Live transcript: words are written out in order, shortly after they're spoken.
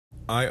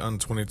Eye on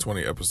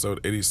 2020, episode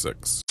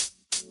 86.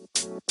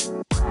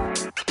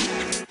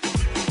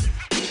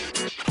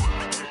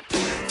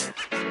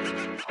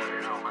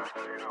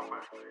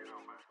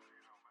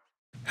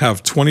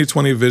 Have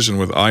 2020 vision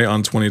with Eye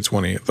on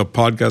 2020, the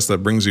podcast that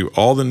brings you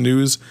all the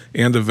news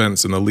and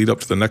events in the lead up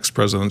to the next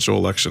presidential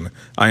election.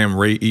 I am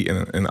Ray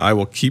Eaton, and I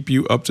will keep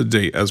you up to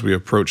date as we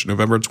approach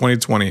November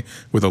 2020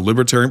 with a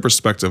libertarian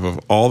perspective of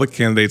all the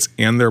candidates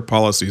and their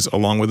policies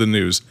along with the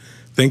news.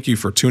 Thank you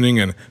for tuning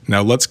in.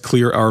 Now let's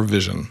clear our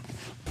vision.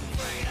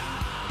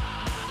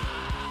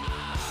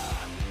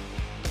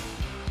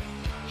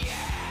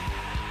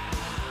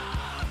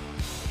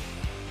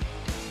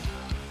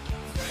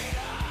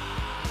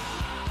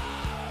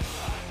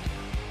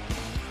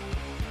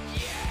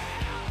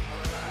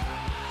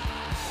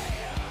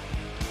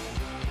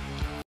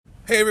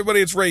 Hey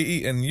everybody, it's Ray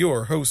Eaton,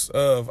 your host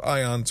of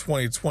Eye on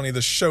 2020,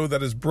 the show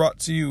that is brought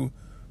to you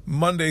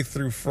Monday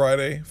through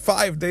Friday,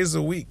 5 days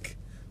a week,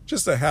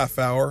 just a half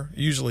hour,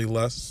 usually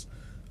less,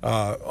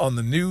 on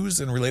the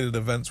news and related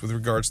events with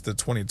regards to the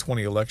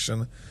 2020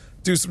 election.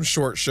 Do some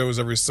short shows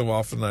every so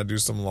often. I do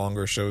some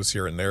longer shows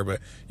here and there, but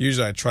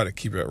usually I try to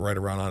keep it right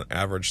around on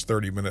average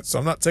 30 minutes. So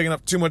I'm not taking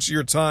up too much of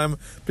your time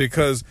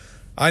because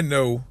I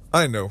know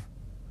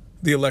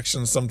the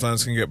elections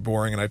sometimes can get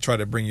boring, and I try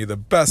to bring you the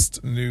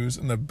best news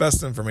and the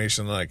best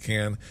information that I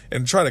can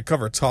and try to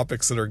cover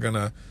topics that are going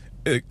to,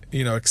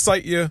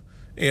 excite you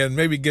and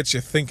maybe get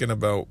you thinking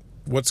about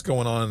what's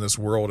going on in this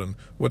world and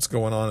what's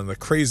going on in the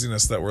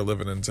craziness that we're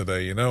living in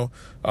today.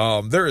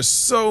 There is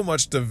so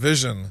much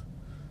division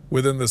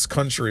within this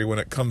country when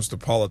it comes to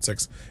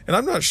politics, and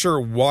I'm not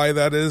sure why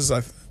that is.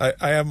 I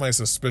have my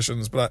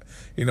suspicions, but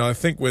I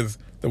think with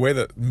the way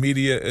that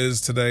media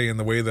is today and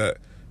the way that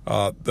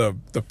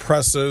the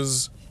press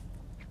is,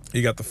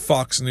 you got the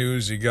Fox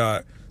News, you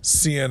got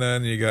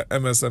CNN, you got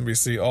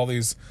MSNBC, all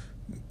these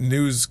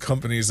news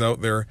companies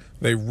out there,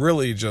 they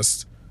really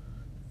just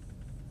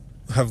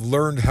have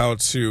learned how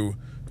to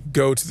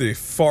go to the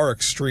far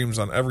extremes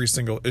on every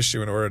single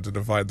issue in order to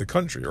divide the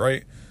country,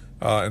 right?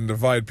 And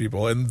divide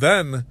people. And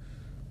then,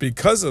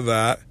 because of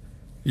that,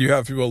 you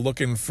have people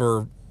looking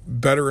for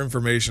better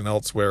information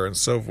elsewhere and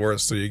so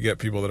forth. So you get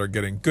people that are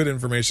getting good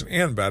information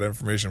and bad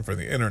information from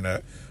the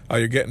internet.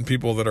 You're getting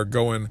people that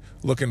are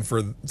looking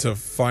to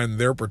find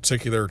their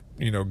particular,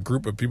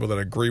 group of people that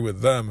agree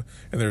with them.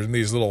 And there's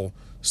these little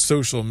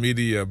social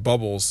media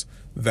bubbles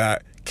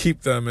that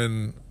keep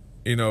them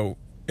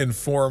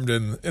informed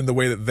in the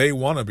way that they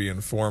want to be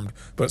informed.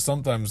 But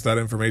sometimes that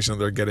information that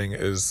they're getting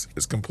is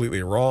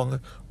completely wrong,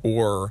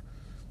 or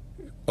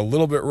a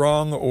little bit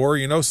wrong,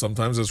 or,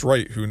 sometimes it's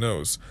right. Who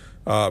knows?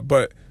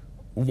 But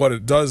what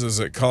it does is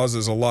it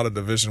causes a lot of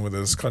division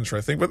within this country,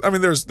 I think. But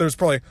there's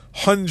probably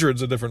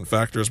hundreds of different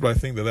factors, but I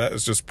think that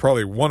is just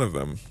probably one of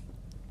them.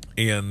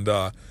 And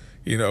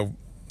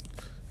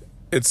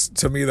it's,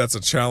 to me, that's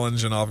a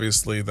challenge, and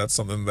obviously that's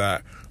something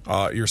that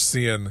you're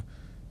seeing.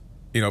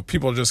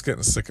 People are just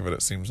getting sick of it.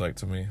 It seems like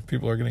to me,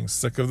 people are getting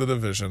sick of the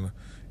division,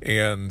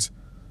 and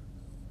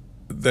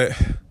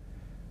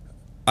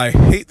I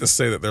hate to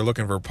say that they're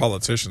looking for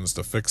politicians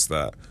to fix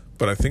that,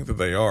 but I think that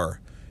they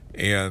are.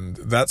 And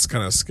that's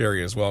kind of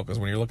scary as well, because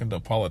when you're looking to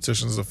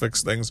politicians to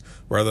fix things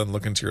rather than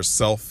looking to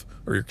yourself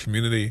or your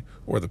community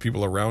or the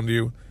people around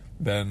you,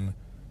 then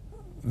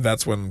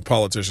that's when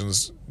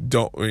politicians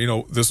don't,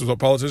 this is what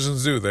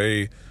politicians do.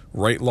 They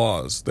write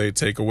laws. They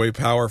take away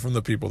power from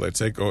the people. They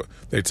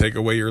take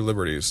away your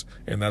liberties,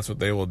 and that's what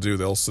they will do.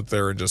 They'll sit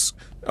there and just,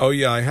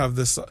 I have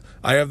this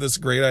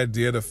great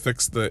idea to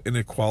fix the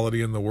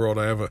inequality in the world.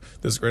 I have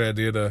this great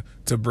idea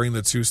to bring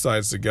the two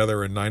sides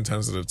together, and 9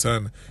 times out of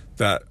 10,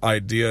 that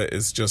idea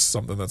is just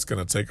something that's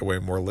going to take away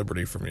more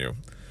liberty from you.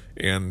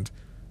 And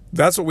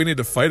that's what we need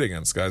to fight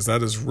against, guys.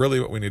 That is really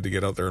what we need to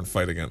get out there and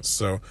fight against.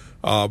 So,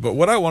 but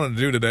what I wanted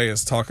to do today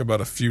is talk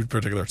about a few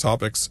particular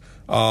topics.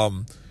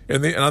 And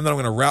then I'm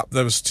going to wrap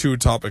those two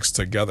topics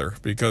together,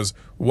 because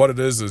what it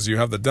is you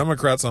have the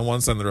Democrats on one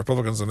side and the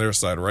Republicans on their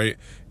side, right?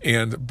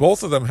 And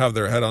both of them have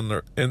their head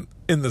on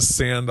in the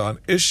sand on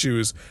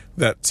issues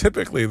that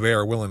typically they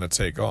are willing to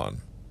take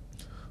on.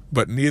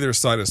 But neither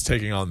side is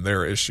taking on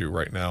their issue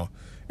right now.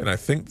 And I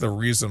think the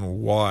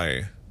reason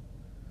why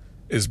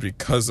is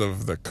because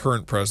of the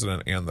current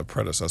president and the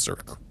predecessor,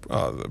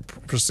 the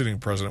preceding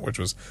president, which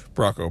was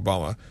Barack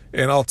Obama.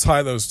 And I'll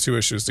tie those two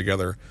issues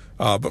together.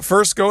 But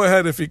first, go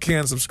ahead, if you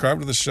can, subscribe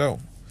to the show.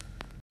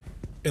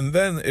 And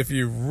then, if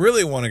you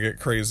really want to get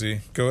crazy,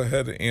 go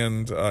ahead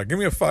and give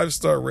me a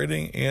 5-star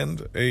rating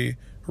and a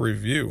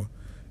review.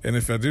 And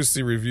if I do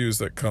see reviews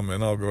that come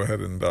in, I'll go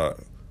ahead and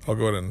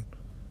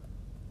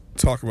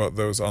talk about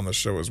those on the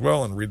show as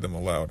well and read them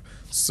aloud,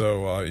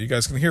 so you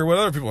guys can hear what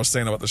other people are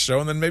saying about the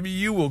show, and then maybe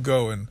you will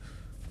go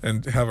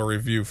and have a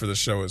review for the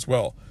show as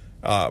well.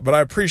 But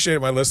I appreciate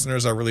my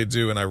listeners, I really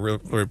do, and I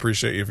really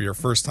appreciate you if you're a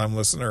first-time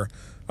listener.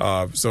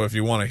 So if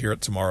you want to hear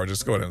it tomorrow,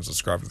 just go ahead and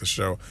subscribe to the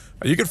show.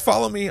 You can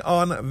follow me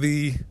on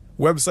the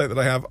website that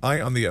I have,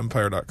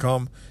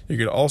 eyeontheempire.com. You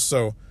could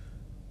also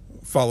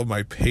follow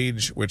my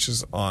page, which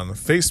is on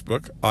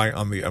Facebook, Eye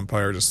on the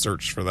Empire. Just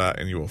search for that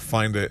and you will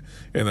find it.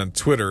 And then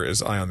Twitter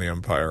is Eye on the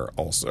Empire,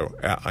 also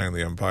at Eye on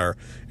the Empire.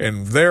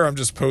 And there I'm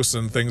just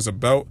posting things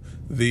about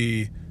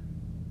the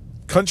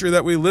country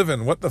that we live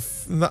in.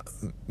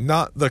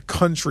 Not the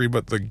country,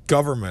 but the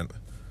government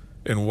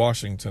in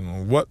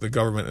Washington, what the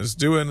government is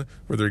doing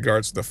with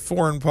regards to the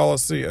foreign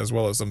policy as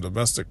well as some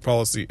domestic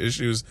policy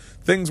issues,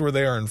 things where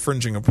they are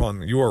infringing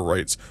upon your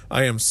rights.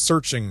 I am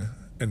searching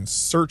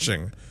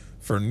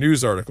for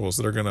news articles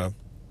that are going to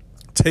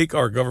take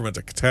our government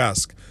to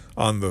task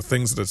on the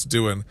things that it's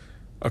doing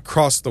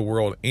across the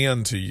world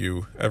and to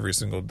you every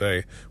single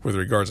day with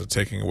regards to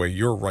taking away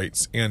your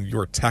rights and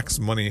your tax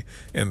money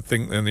and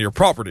your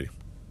property,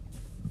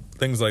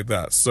 things like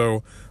that.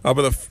 So,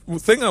 but the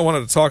thing I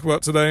wanted to talk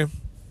about today,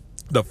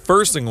 the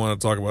first thing I want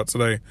to talk about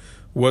today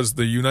was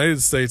the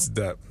United States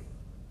debt,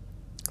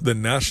 the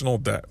national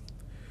debt.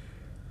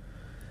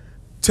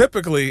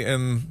 Typically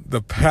in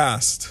the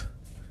past,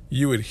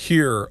 you would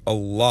hear a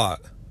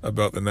lot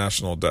about the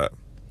national debt.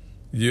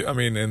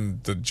 In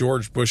the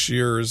George Bush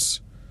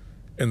years,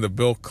 in the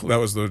Bill, that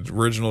was the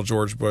original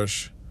George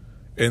Bush.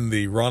 In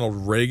the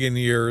Ronald Reagan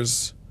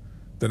years,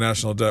 the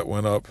national debt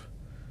went up.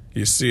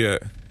 You see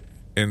it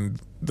in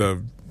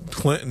the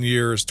Clinton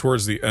years.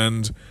 Towards the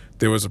end,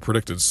 there was a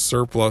predicted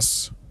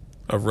surplus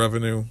of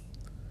revenue.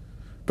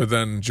 But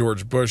then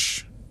George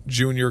Bush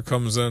Jr.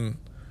 comes in,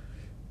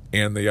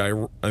 and the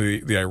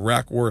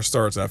Iraq war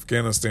starts,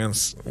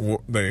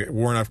 the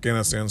war in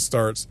Afghanistan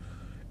starts,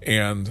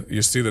 and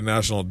you see the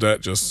national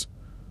debt just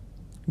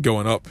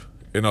going up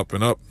and up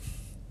and up.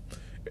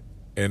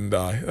 And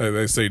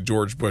they say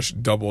George Bush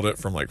doubled it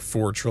from like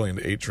 $4 trillion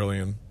to $8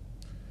 trillion.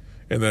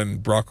 And then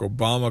Barack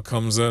Obama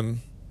comes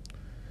in,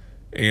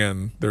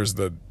 and there's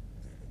the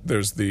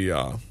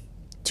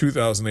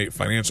 2008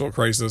 financial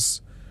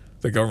crisis.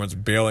 The government's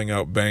bailing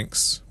out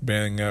banks,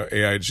 bailing out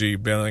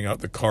AIG, bailing out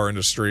the car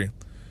industry,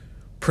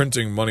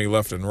 printing money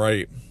left and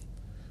right.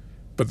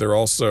 But they're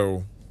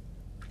also,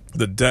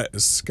 the debt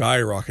is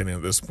skyrocketing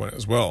at this point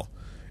as well.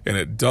 And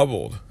it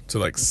doubled to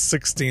like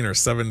 16 or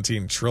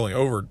 17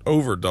 trillion,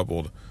 over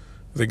doubled.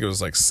 I think it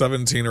was like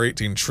 17 or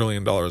 18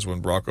 trillion dollars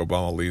when Barack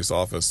Obama leaves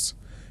office.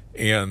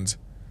 And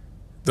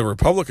the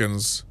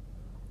Republicans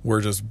were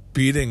just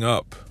beating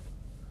up.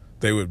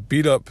 They would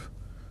beat up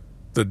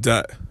the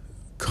debt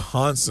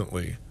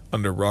constantly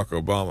under Barack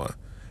Obama.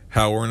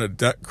 How we're in a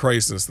debt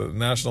crisis, that the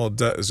national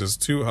debt is just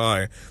too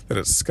high, that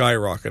it's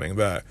skyrocketing,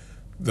 that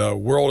the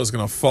world is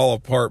going to fall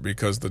apart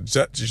because the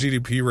debt to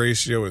GDP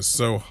ratio is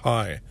so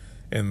high,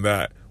 and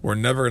that we're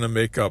never going to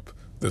make up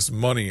this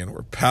money, and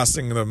we're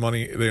passing the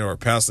money, we're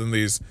passing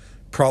these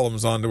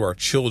problems on to our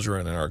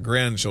children and our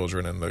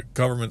grandchildren, and the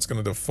government's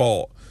going to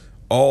default.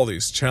 All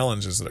these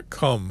challenges that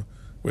come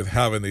with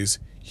having this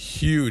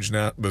huge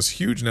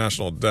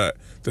national debt,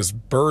 this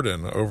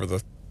burden over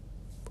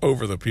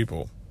the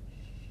people.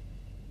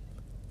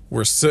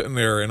 We're sitting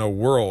there in a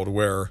world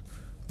where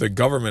the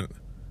government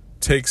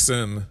takes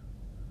in,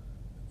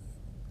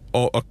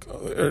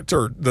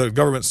 the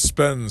government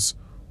spends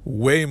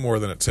way more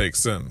than it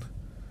takes in.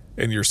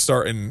 And you're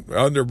starting,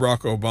 under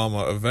Barack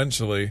Obama,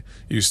 eventually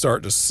you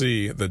start to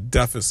see the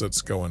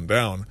deficits going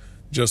down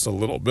just a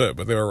little bit.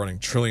 But they were running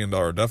 $1 trillion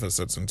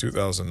deficits in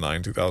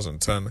 2009,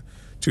 2010,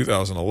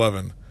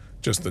 2011.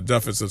 Just the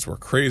deficits were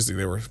crazy.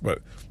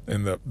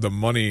 And the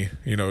money,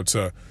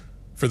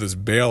 for this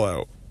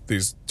bailout,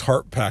 these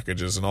TARP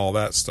packages and all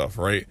that stuff,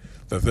 right?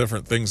 The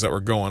different things that were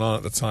going on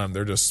at the time,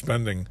 they're just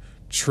spending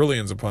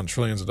trillions upon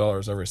trillions of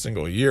dollars every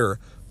single year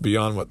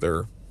beyond what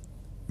they're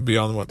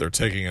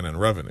taking in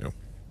revenue.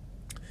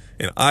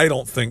 And I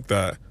don't think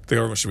that the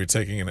government should be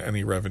taking in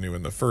any revenue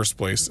in the first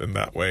place in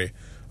that way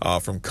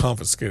from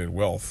confiscated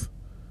wealth.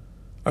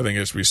 I think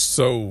it should be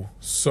so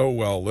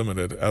well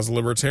limited. As a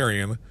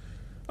libertarian,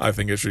 I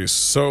think it should be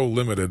so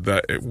limited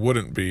that it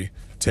wouldn't need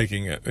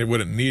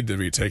to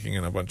be taking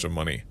in a bunch of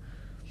money.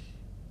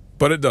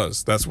 But it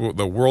does. That's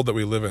the world that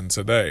we live in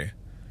today.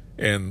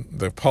 And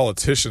the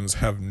politicians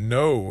have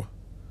no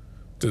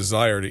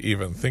desire to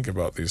even think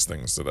about these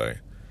things today.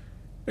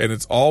 And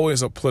it's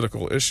always a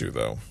political issue,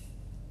 though.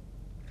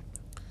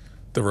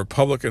 The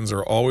Republicans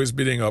are always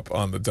beating up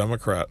on the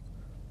Democrat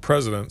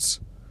presidents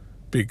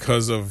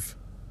because of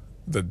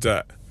the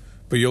debt.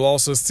 But you'll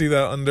also see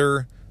that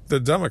under the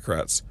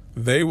Democrats.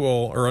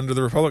 Or under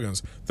the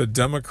Republicans. The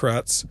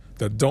Democrats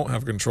that don't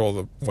have control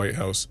of the White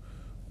House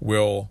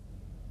will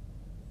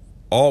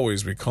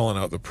always be calling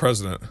out the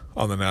president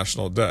on the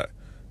national debt,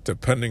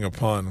 depending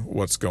upon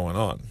what's going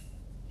on.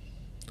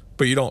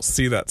 But you don't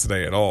see that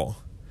today at all.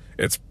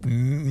 It's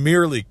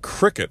merely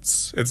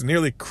crickets. It's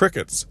nearly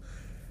crickets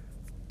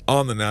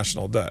on the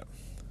national debt.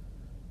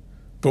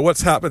 But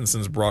what's happened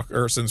since Barack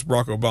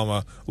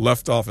Obama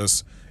left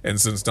office and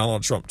since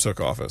Donald Trump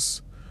took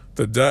office?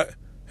 The debt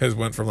has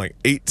went from like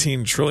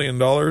 $18 trillion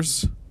to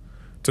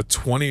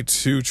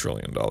 $22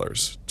 trillion.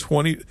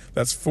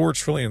 That's $4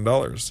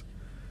 trillion.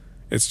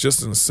 It's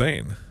just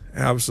insane.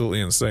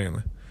 Absolutely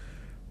insane.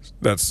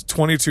 That's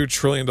 $22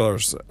 trillion,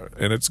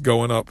 and it's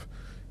going up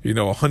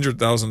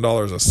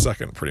 $100,000 a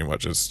second, pretty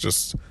much. It's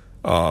just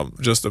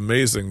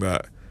amazing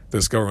that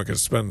this government can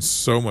spend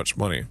so much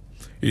money.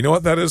 You know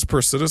what that is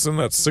per citizen?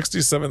 That's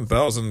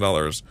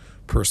 $67,000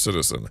 per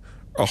citizen,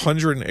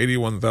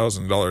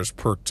 $181,000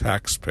 per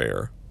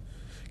taxpayer.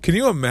 Can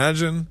you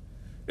imagine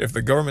if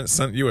the government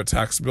sent you a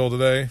tax bill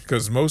today?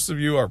 Because most of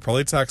you are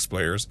probably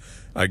taxpayers,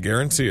 I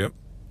guarantee it.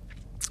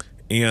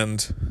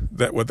 And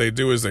that what they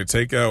do is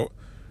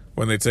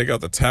when they take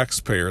out the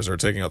taxpayers, or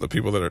taking out the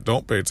people that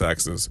don't pay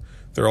taxes,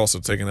 they're also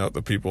taking out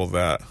the people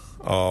that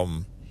are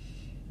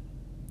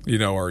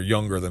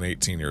younger than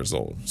 18 years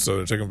old. So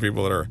they're taking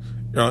people that are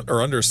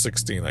under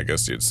 16, I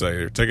guess you'd say.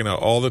 They're taking out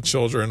all the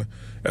children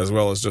as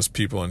well as just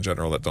people in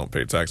general that don't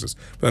pay taxes.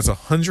 But that's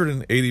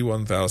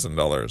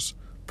 $181,000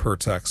 per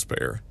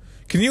taxpayer.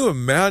 Can you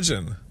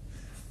imagine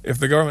if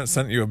the government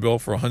sent you a bill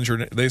for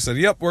they said,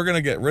 yep, we're going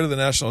to get rid of the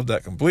national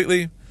debt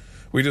completely.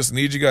 We just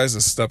need you guys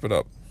to step it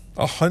up.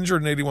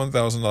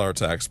 $181,000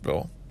 tax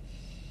bill.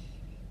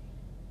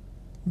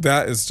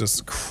 That is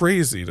just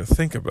crazy to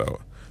think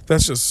about.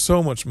 That's just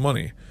so much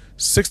money.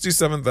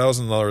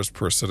 $67,000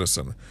 per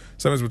citizen.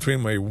 So that means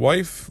between my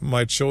wife,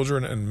 my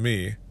children, and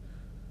me.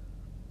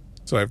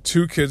 So I have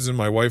 2 kids and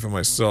my wife and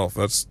myself.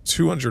 That's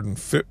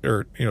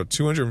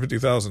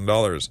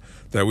 $250,000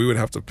 that we would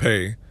have to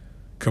pay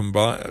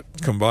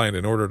combined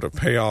in order to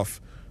pay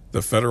off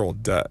the federal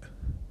debt.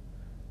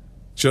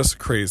 Just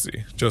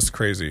crazy.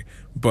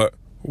 But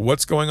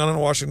what's going on in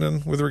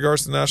Washington with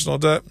regards to national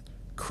debt?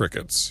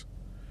 Crickets,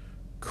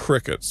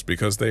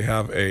 because they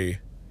have a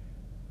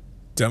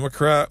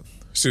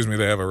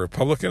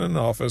Republican in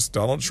office,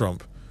 Donald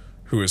Trump,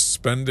 who is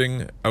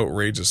spending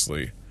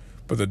outrageously.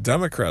 But the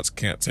Democrats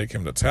can't take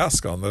him to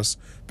task on this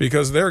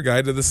because their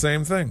guy did the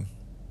same thing.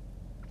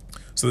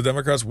 So the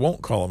Democrats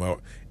won't call him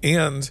out.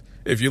 And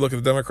if you look at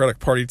the Democratic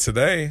Party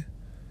today,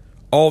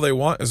 all they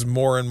want is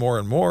more and more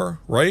and more,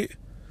 right?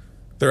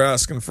 They're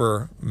asking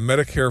for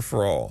Medicare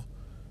for all.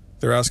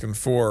 They're asking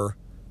for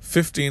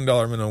 $15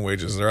 minimum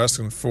wages. They're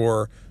asking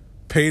for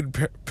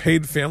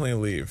paid family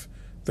leave.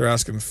 They're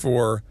asking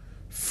for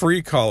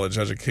free college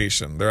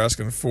education. They're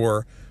asking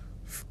for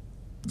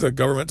the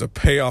government to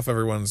pay off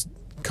everyone's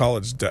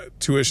college debt,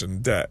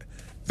 tuition debt.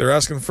 They're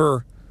asking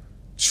for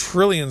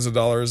trillions of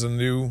dollars in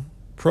new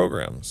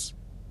programs.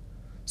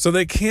 So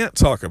they can't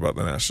talk about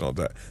the national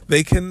debt.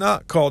 They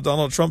cannot call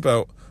Donald Trump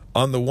out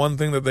on the one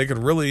thing that they could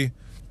really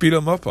beat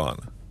him up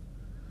on.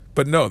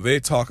 But no, they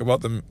talk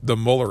about the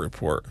Mueller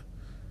report.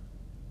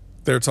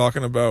 They're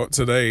talking about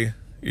today,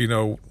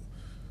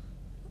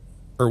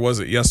 or was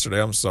it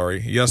yesterday? I'm sorry.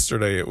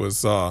 Yesterday it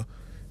was, the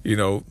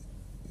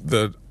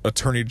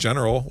Attorney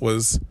General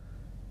was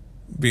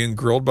being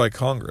grilled by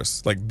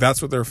Congress. Like,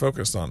 that's what they're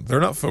focused on.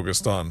 They're not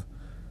focused on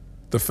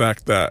the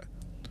fact that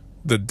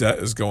the debt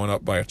is going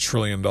up by $1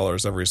 trillion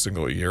every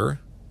single year.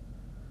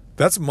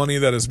 That's money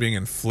that is being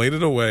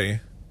inflated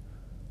away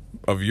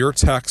of your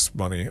tax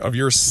money, of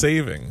your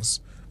savings,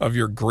 of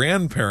your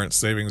grandparents'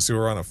 savings who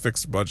are on a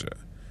fixed budget.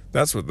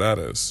 That's what that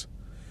is.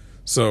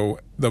 So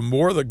the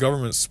more the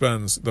government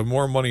spends, the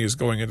more money is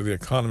going into the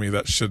economy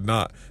that should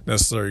not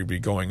necessarily be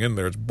going in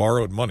there. It's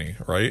borrowed money,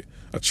 right?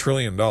 $1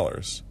 trillion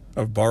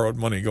of borrowed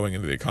money going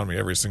into the economy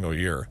every single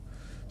year.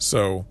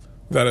 So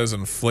that is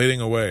inflating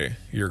away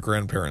your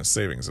grandparents'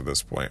 savings at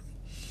this point.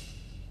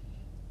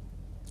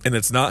 And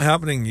it's not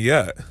happening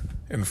yet.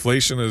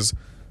 Inflation is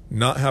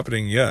not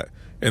happening yet.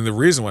 And the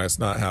reason why it's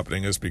not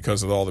happening is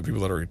because of all the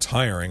people that are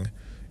retiring.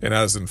 And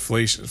as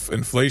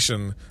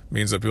inflation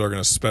means that people are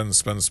going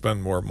to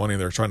spend more money.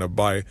 They're trying to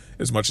buy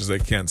as much as they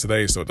can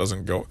today, so it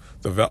doesn't go,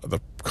 the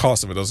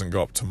cost of it doesn't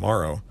go up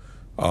tomorrow.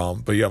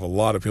 But you have a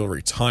lot of people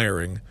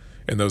retiring,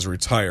 and those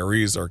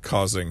retirees are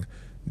causing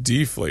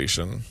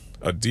deflation.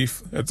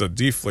 It's a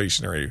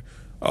deflationary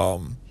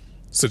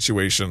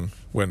situation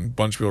when a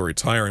bunch of people are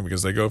retiring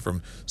because they go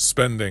from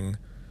spending,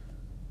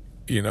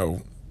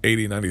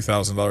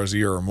 $80,000-$90,000 a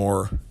year or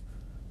more,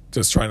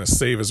 just trying to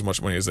save as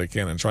much money as they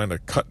can and trying to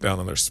cut down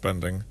on their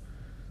spending.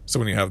 So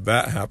when you have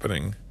that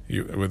happening,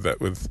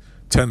 with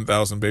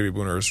 10,000 baby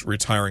boomers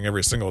retiring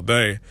every single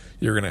day,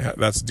 you're gonna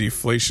that's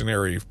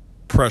deflationary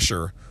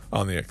pressure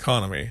on the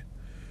economy.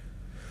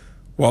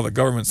 While the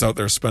government's out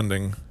there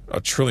spending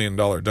 $1 trillion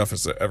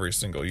deficit every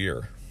single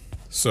year.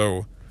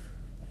 So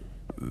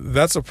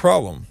that's a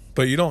problem.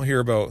 But you don't hear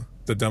about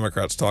the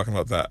Democrats talking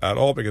about that at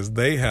all because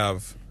they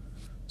have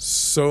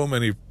so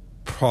many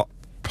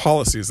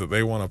policies that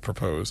they want to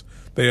propose.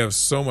 They have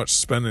so much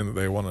spending that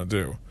they want to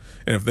do.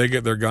 And if they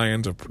get their guy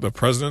into the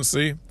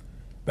presidency,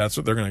 that's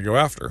what they're going to go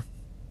after.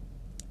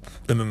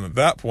 And then at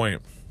that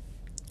point,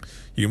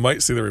 you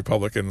might see the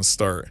Republicans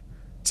start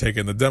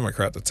taking the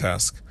Democrat to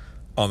task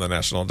on the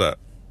national debt.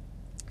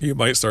 You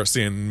might start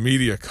seeing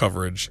media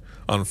coverage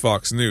on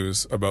Fox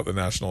News about the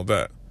national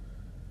debt.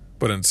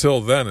 But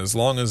until then, as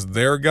long as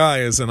their guy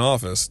is in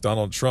office,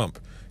 Donald Trump,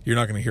 you're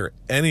not going to hear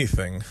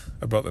anything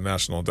about the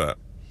national debt.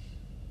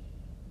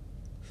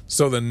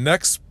 So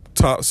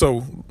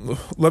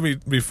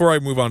before I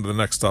move on to the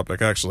next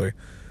topic, actually,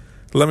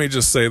 let me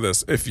just say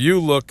this. If you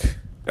look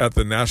at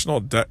the national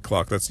debt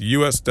clock, that's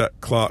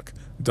usdettclock.gov,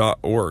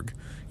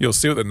 you'll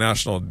see what the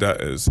national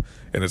debt is,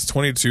 and it's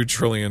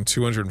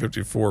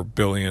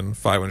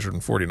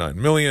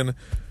 $22,254,549,000,000,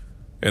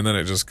 and then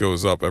it just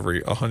goes up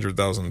every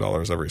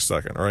 $100,000 every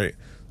second, right?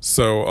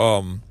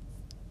 So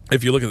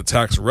if you look at the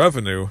tax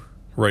revenue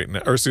right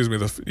now, or excuse me,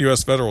 the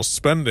U.S. federal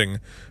spending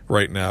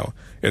right now,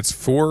 it's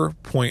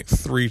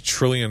 $4.3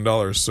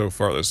 trillion so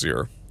far this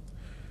year.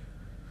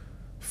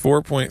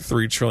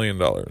 $4.3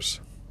 trillion.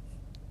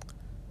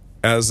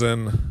 As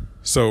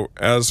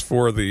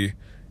for the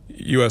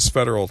U.S.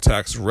 federal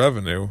tax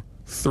revenue,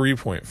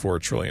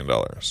 $3.4 trillion.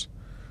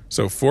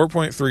 So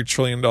 $4.3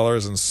 trillion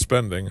in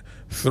spending,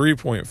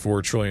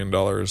 $3.4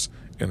 trillion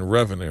in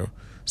revenue.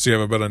 So you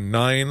have about a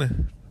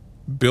 $9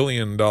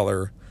 billion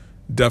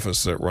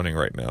deficit running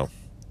right now,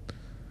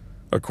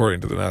 according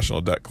to the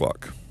National Debt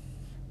Clock.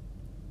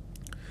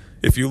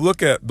 If you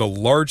look at the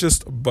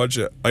largest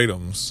budget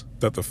items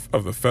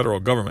of the federal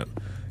government,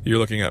 you're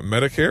looking at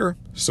Medicare,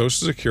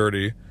 Social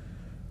Security,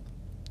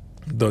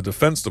 the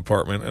Defense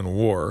Department and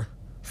War,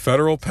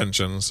 federal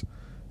pensions,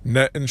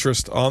 net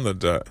interest on the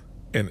debt,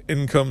 and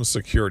income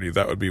security.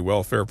 That would be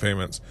welfare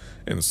payments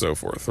and so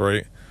forth,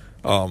 right?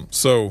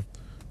 So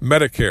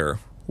Medicare,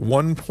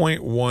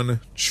 $1.1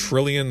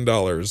 trillion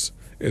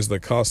is the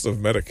cost of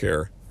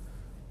Medicare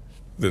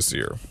this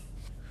year.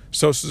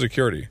 Social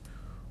Security,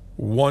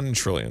 $1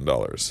 trillion.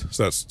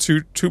 So that's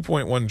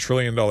 $2.1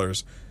 trillion.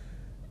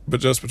 But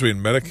just between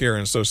Medicare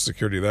and Social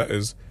Security, that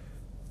is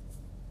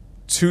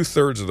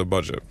 2/3 of the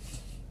budget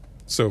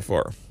so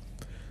far.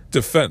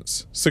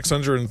 Defense,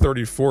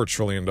 $634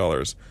 trillion.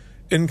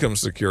 Income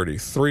security,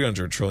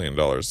 $300 trillion.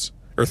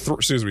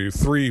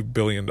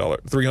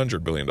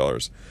 $300 billion.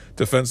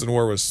 Defense and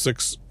war was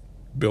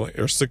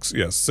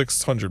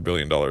 $600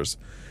 billion.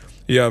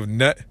 You have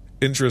net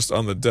interest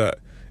on the debt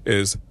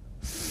is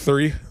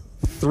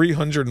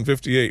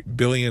 $358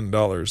 billion.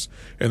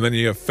 And then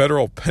you have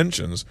federal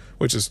pensions,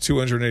 which is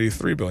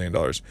 $283 billion.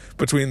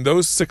 Between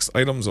those 6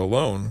 items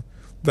alone,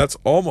 that's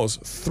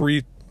almost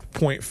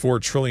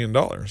 $3.4 trillion.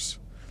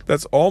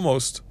 That's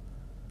almost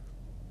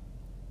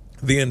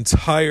the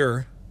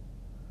entire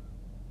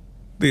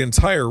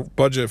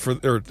budget for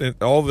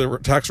all the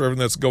tax revenue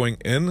that's going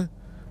in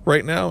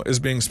right now is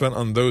being spent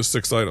on those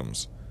 6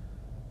 items.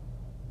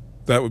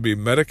 That would be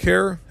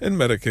Medicare and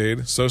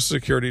Medicaid, Social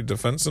Security,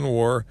 Defense and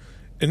War,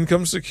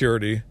 income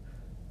security,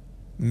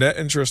 net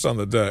interest on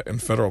the debt,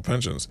 and federal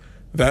pensions.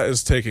 That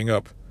is taking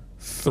up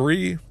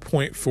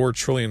 $3.4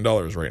 trillion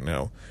right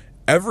now.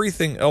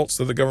 Everything else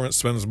that the government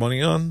spends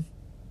money on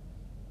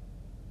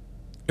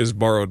is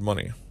borrowed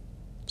money.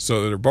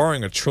 So they're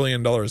borrowing $1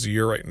 trillion a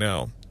year right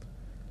now.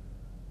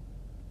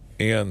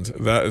 And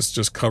that is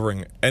just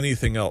covering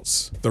anything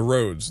else. The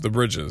roads, the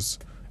bridges,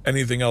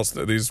 anything else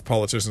that these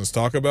politicians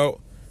talk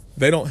about,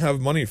 they don't have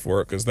money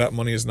for it because that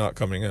money is not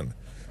coming in.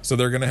 So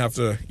they're going to have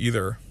to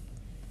either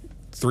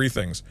 3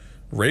 things: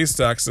 raise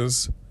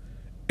taxes,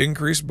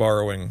 increase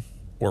borrowing,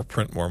 or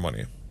print more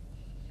money.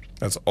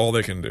 That's all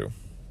they can do.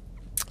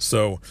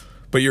 So,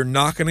 but you're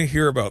not going to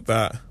hear about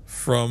that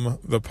from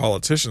the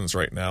politicians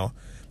right now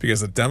because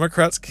the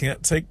Democrats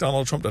can't take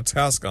Donald Trump to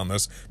task on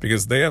this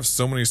because they have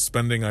so many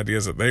spending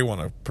ideas that they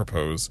want to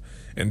propose.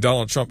 And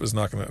Donald Trump is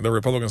not going to, the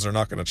Republicans are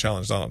not going to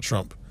challenge Donald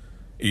Trump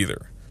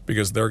either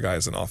because their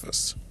guy's in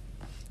office.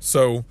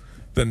 So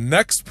the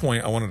next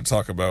point I wanted to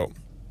talk about,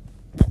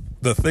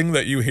 the thing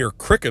that you hear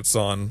crickets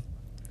on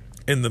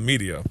in the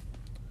media,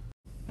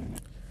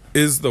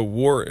 is the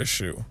war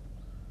issue.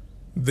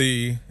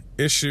 The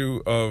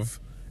issue of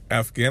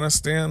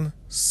Afghanistan,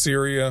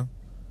 Syria,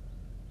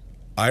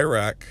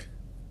 Iraq,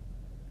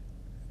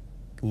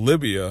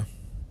 Libya,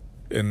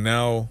 and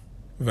now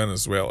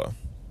Venezuela.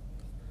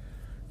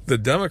 The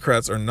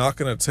Democrats are not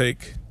going to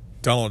take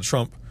Donald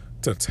Trump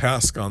to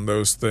task on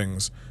those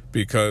things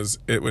because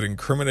it would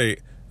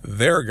incriminate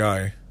their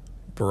guy,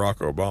 Barack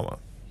Obama.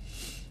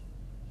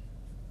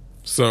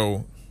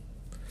 So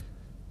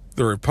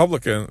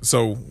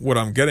what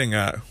I'm getting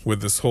at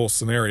with this whole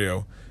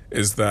scenario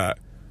is that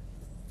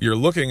you're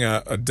looking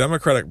at a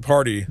Democratic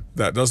Party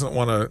that doesn't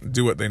want to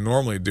do what they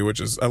normally do, which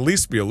is at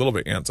least be a little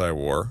bit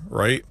anti-war,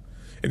 right?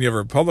 And you have a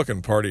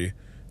Republican Party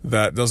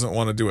that doesn't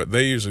want to do what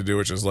they usually do,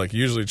 which is like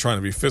usually trying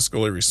to be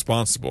fiscally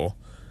responsible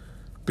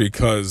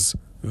because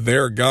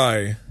their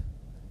guy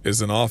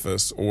is in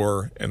office,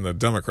 or in the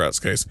Democrats'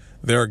 case,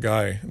 their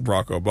guy,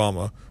 Barack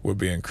Obama, would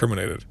be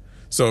incriminated.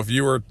 So if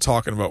you were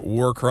talking about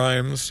war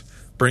crimes,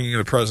 bringing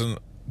the president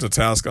to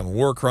task on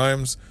war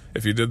crimes,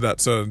 if you did that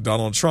to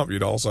Donald Trump,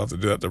 you'd also have to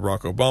do that to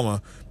Barack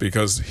Obama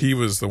because he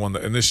was the one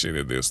that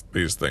initiated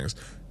these things.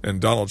 And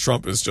Donald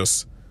Trump is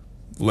just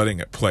letting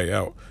it play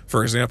out.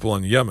 For example,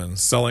 in Yemen,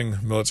 selling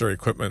military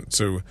equipment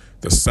to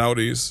the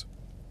Saudis,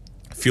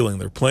 fueling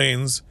their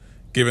planes,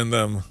 giving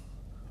them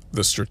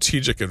the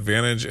strategic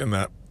advantage in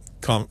that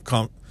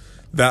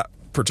that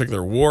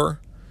particular war.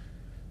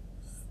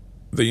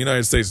 The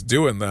United States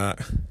doing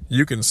that,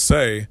 you can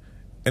say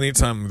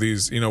anytime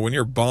when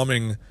you're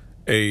bombing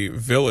a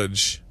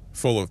village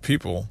full of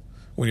people,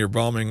 when you're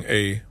bombing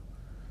a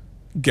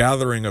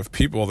gathering of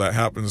people that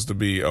happens to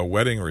be a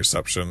wedding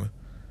reception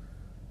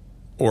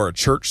or a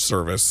church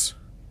service,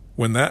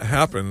 when that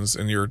happens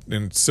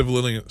and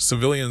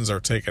civilians are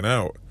taken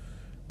out,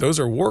 those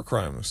are war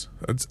crimes.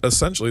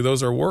 Essentially,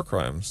 those are war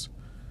crimes.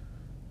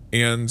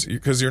 And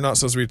because you're not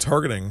supposed to be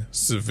targeting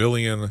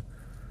civilian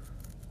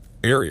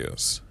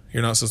areas.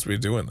 You're not supposed to be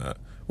doing that.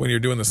 When you're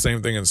doing the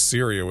same thing in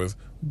Syria with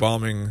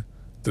bombing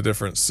the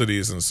different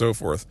cities and so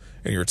forth,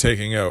 and you're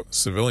taking out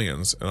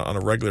civilians on a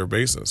regular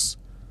basis.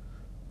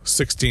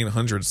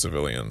 1,600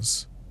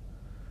 civilians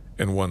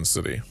in one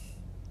city.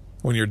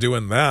 When you're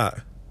doing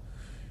that,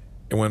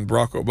 and when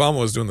Barack Obama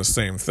was doing the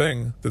same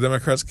thing, the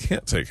Democrats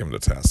can't take him to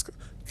task.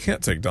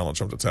 Can't take Donald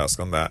Trump to task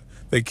on that.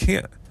 They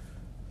can't.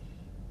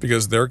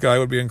 Because their guy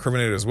would be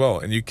incriminated as well.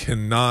 And you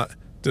cannot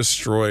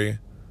destroy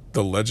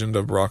the legend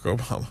of Barack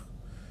Obama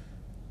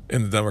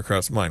in the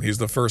Democrats' mind. He's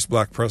the first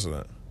black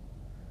president.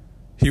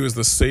 He was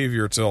the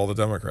savior to all the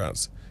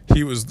Democrats.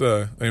 He was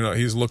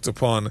he's looked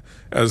upon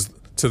as,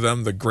 to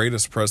them, the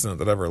greatest president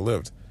that ever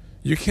lived.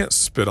 You can't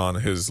spit on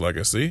his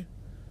legacy.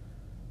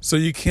 So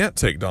you can't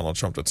take Donald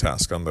Trump to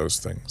task on those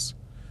things.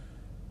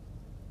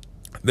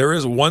 There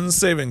is one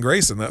saving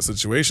grace in that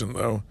situation,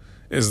 though,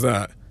 is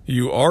that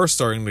you are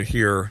starting to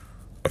hear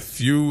a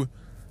few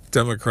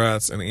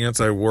Democrats and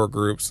anti-war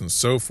groups and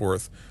so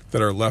forth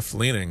that are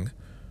left-leaning.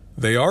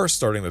 They are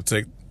starting to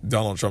take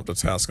Donald Trump to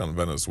task on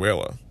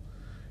Venezuela.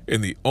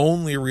 And the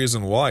only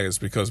reason why is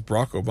because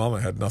Barack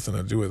Obama had nothing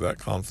to do with that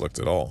conflict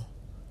at all.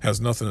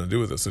 Has nothing to do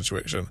with the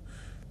situation.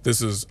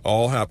 This is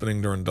all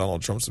happening during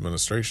Donald Trump's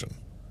administration.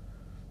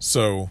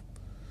 So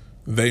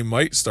they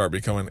might start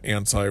becoming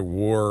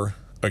anti-war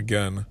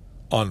again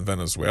on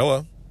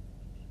Venezuela.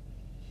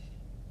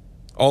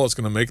 All it's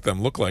going to make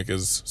them look like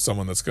is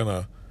someone that's going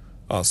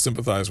to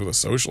sympathize with a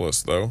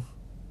socialist, though.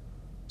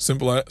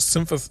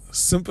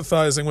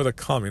 Sympathizing with a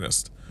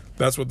communist.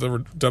 That's what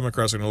the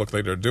Democrats are going to look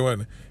like they're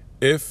doing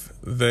if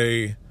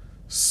they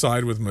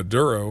side with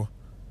Maduro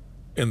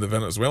in the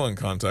Venezuelan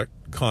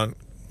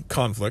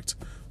conflict.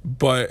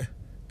 But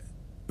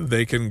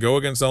they can go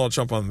against Donald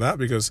Trump on that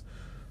because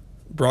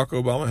Barack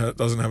Obama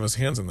doesn't have his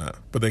hands in that.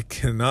 But they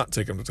cannot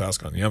take him to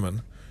task on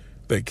Yemen.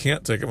 They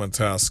can't take him to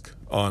task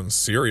on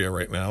Syria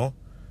right now.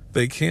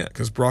 They can't,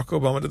 because Barack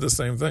Obama did the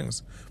same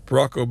things.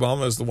 Barack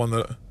Obama is the one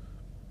that,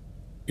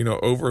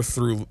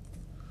 overthrew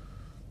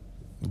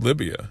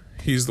Libya.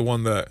 He's the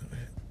one that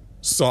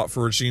sought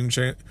for regime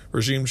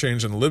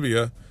change in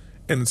Libya,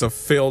 and it's a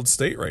failed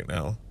state right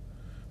now.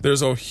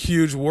 There's a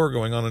huge war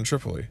going on in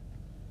Tripoli.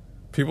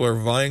 People are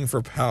vying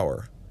for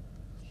power.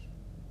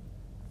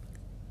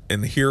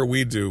 And here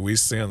we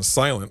stand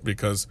silent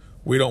because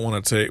we don't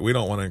want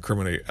to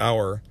incriminate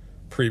our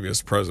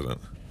previous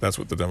president. That's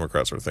what the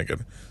Democrats are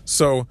thinking.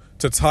 So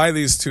to tie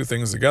these two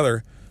things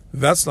together,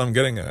 that's what I'm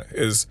getting at,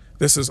 is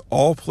this is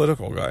all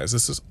political, guys.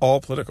 This is all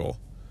political.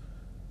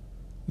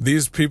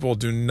 These people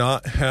do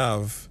not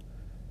have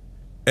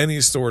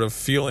any sort of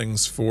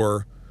feelings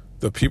for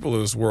the people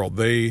of this world.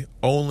 They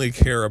only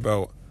care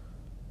about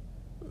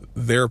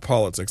their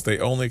politics. They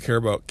only care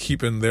about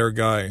keeping their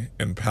guy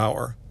in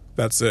power.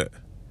 That's it.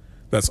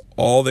 That's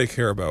all they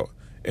care about.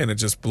 And it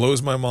just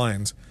blows my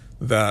mind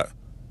that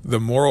the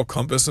moral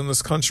compass in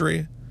this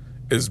country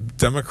is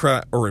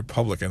Democrat or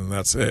Republican, and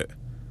that's it.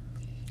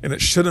 And it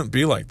shouldn't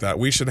be like that.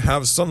 We should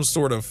have some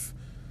sort of,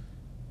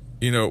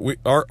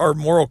 our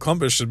moral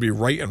compass should be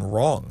right and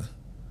wrong.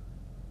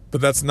 But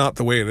that's not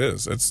the way it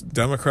is. It's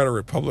Democrat or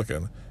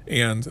Republican.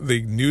 And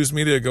the news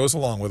media goes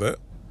along with it.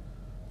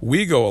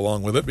 We go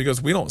along with it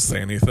because we don't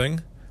say anything.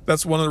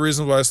 That's one of the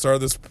reasons why I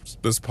started this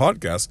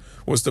podcast,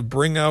 was to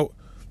bring out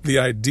the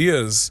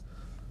ideas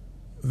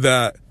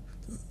that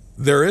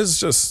there is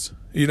just,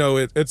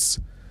 it's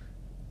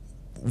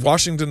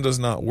Washington does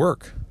not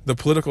work. The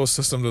political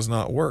system does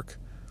not work.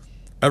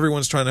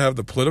 Everyone's trying to have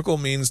the political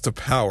means to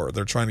power.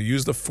 They're trying to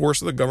use the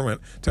force of the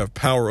government to have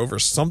power over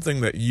something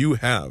that you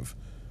have.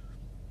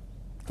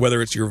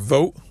 Whether it's your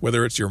vote,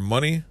 whether it's your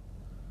money,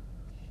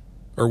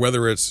 or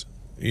whether it's,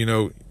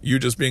 you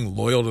just being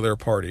loyal to their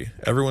party.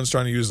 Everyone's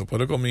trying to use the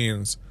political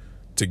means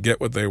to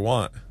get what they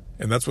want.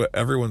 And that's what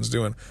everyone's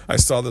doing. I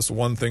saw this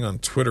one thing on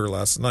Twitter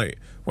last night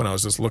when I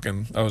was just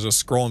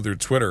scrolling through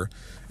Twitter,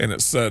 and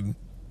it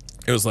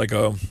was like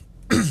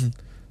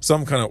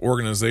some kind of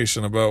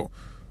organization about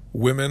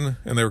women,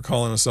 and they were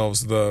calling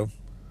themselves the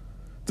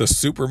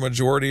super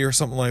majority or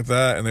something like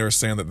that, and they were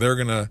saying that they're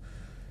gonna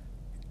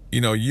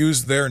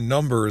use their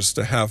numbers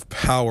to have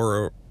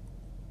power,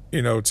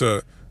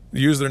 to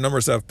use their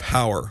numbers to have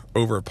power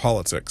over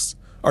politics.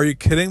 Are you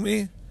kidding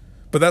me?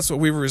 But that's what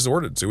we've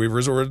resorted to. We've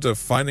resorted to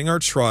finding our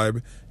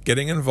tribe,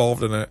 getting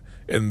involved in it,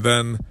 and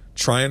then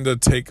trying to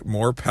take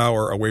more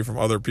power away from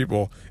other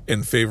people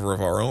in favor of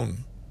our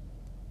own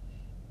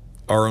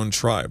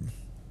tribe.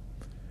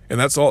 And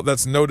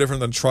that's no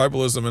different than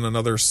tribalism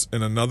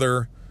in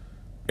another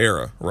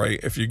era, right?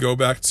 If you go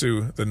back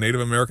to the Native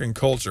American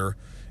culture,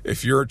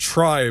 if your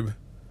tribe,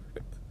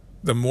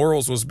 the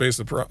morals was based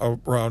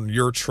around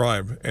your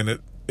tribe and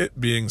it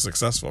being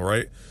successful,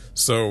 right?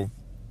 So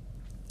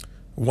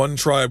one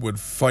tribe would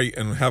fight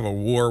and have a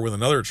war with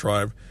another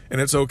tribe, and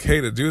it's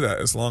okay to do that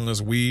as long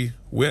as we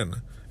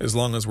win, as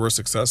long as we're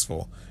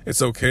successful.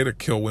 It's okay to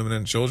kill women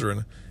and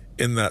children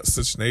in that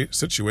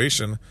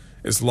situation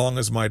as long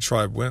as my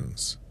tribe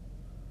wins.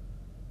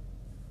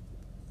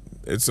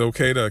 It's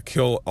okay to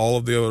kill all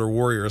of the other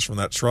warriors from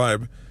that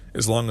tribe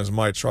as long as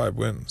my tribe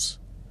wins.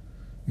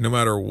 No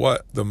matter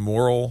what, the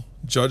moral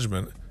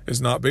judgment is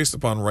not based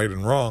upon right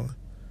and wrong.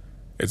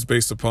 It's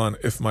based upon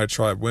if my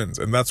tribe wins.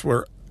 And that's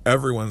where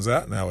everyone's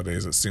at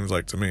nowadays, it seems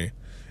like to me.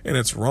 And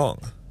it's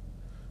wrong.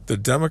 The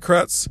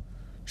Democrats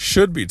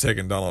should be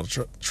taking Donald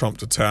Trump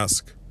to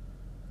task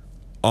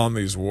on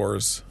these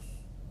wars,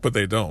 but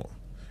they don't.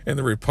 And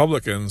the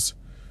Republicans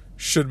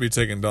should be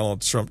taking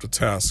Donald Trump to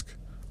task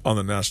on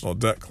the national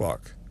debt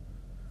clock,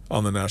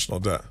 on the national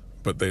debt,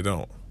 but they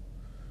don't.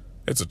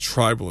 It's a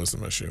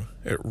tribalism issue.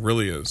 It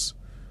really is.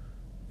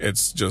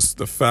 It's just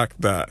the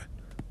fact that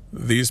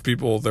these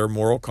people, their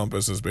moral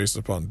compass is based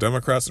upon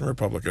Democrats and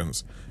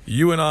Republicans.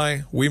 You and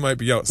I, we might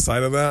be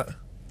outside of that,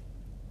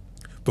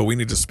 but we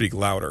need to speak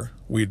louder.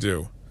 We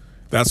do.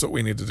 That's what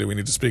we need to do. We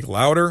need to speak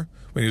louder.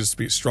 We need to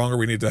speak stronger.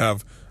 We need to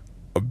have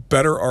a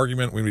better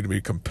argument. We need to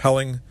be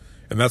compelling.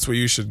 And that's what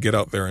you should get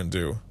out there and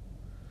do,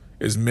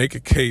 is make a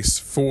case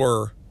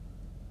for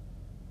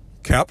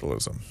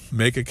capitalism.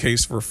 Make a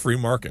case for free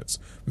markets.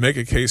 Make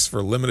a case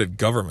for limited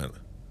government.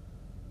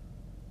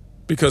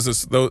 Because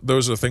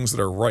those are things that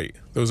are right.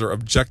 Those are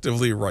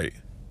objectively right.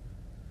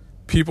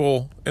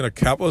 People in a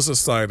capitalist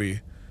society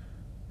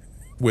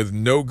with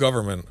no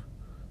government,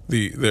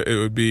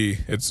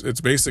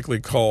 it's basically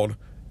called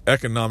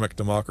economic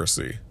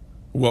democracy.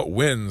 What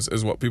wins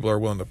is what people are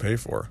willing to pay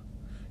for.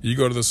 You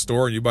go to the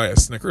store and you buy a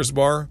Snickers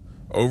bar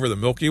over the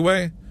Milky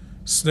Way,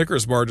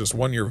 Snickers bar just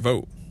won your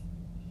vote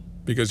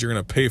because you're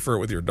going to pay for it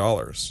with your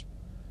dollars.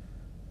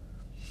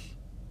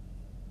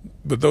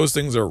 But those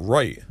things are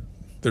right.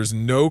 There's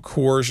no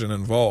coercion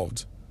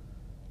involved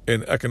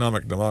in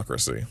economic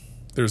democracy.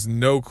 There's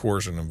no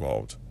coercion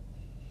involved.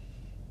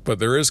 But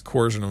there is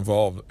coercion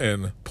involved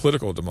in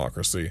political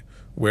democracy,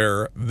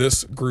 where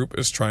this group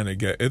is trying to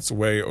get its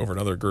way over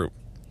another group.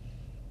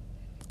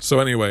 So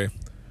anyway,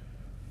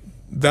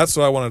 that's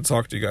what I wanted to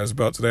talk to you guys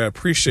about today. I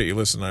appreciate you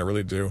listening. I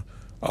really do.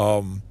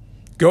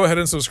 Go ahead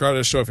and subscribe to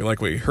the show if you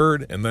like what you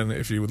heard. And then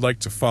if you would like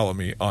to follow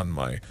me on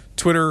my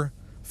Twitter,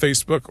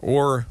 Facebook,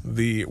 or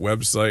the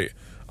website,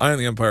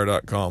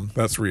 eyeontheempire.com.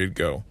 That's where you'd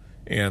go.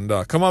 And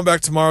come on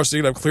back tomorrow so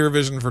you can have clear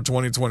vision for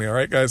 2020. All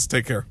right, guys,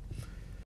 take care.